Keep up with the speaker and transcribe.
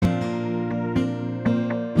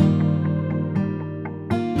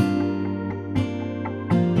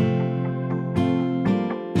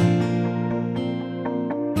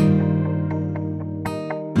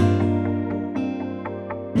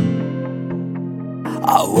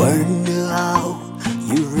I wonder how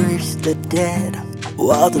you raised the dead.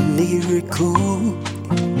 What a miracle.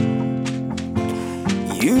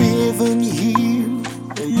 You even healed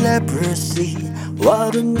leprosy.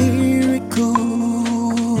 What a miracle.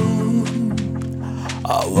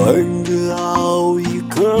 I wonder how you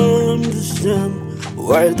come to stand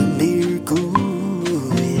where the miracle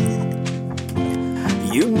is.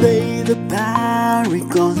 You made the barren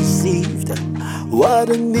conceived. What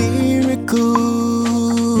a miracle.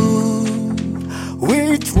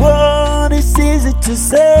 Which one is easy to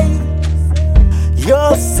say?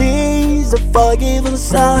 Your sins are forgiven,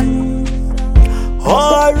 son.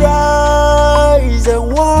 Arise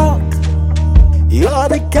and walk. You're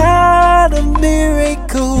the God of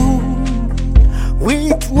miracle.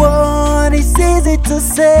 Which one is easy to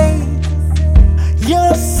say?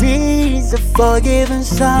 Your sins are forgiven,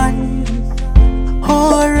 son.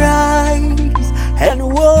 Arise and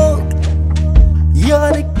walk.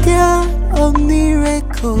 You're the God of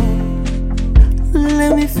miracle.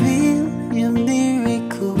 Let me feel your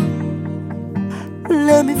miracle.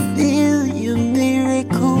 Let me feel your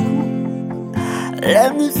miracle.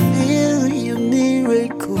 Let me feel your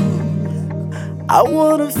miracle. I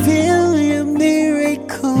wanna feel your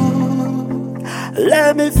miracle.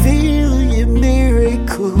 Let me feel your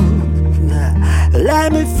miracle.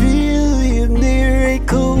 Let me feel your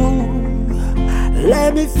miracle.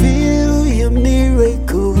 Let me feel your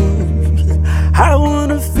miracle. I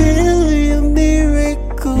wanna feel your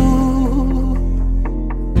miracle.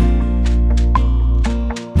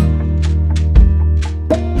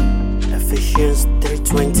 Ephesians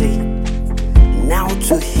 3:20. Now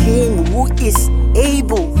to him who is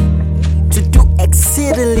able to do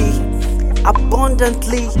exceedingly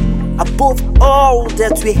abundantly above all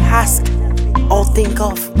that we ask or think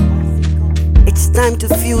of. It's time to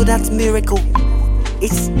feel that miracle.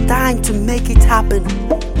 It's time to make it happen.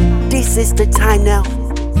 This is the time now.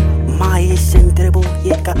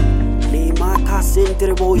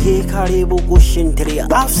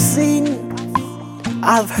 I've seen,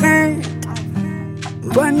 I've heard,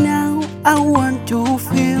 but now I want to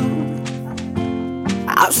feel.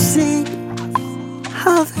 I've seen,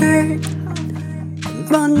 I've heard,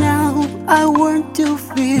 but now I want to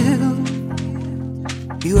feel.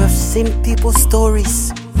 You have seen people's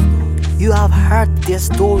stories. You have heard their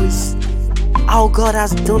stories. How God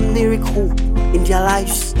has done miracle in their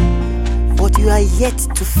lives. But you are yet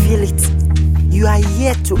to feel it. You are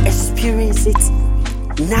yet to experience it.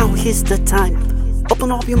 Now is the time.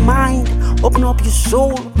 Open up your mind, open up your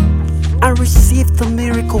soul, and receive the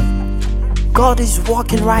miracle. God is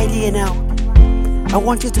walking right here now. I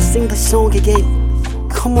want you to sing the song again.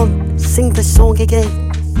 Come on, sing the song again.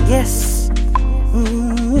 Yes.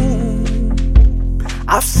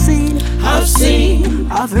 I've seen,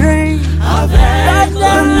 I've heard,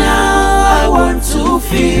 but now I want to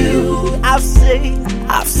feel. I've seen,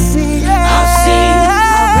 I've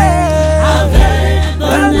heard,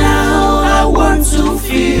 but now I want to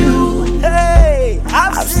feel. Hey,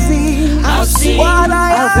 I've seen, what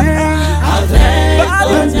I've heard,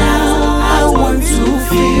 but now I want to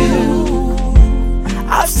feel.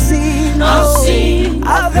 I've seen,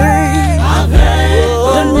 I've heard,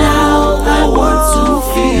 but now I want to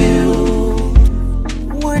feel.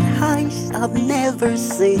 What eyes I've never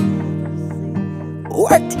seen,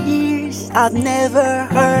 what ears I've never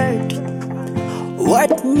heard,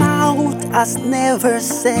 what mouth has never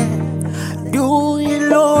said. Do it,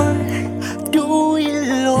 Lord, do it,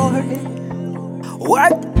 Lord.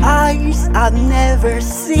 What eyes I've never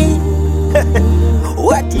seen,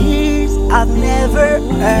 what ears I've never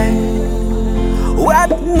heard, what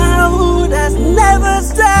mouth has never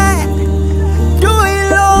said. Do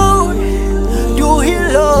it, Lord, do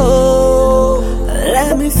it, Lord.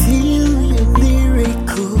 Let me feel your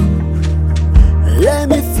miracle. Let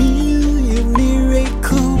me feel your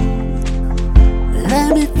miracle. Let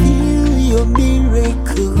me feel your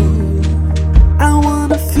miracle. I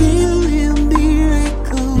wanna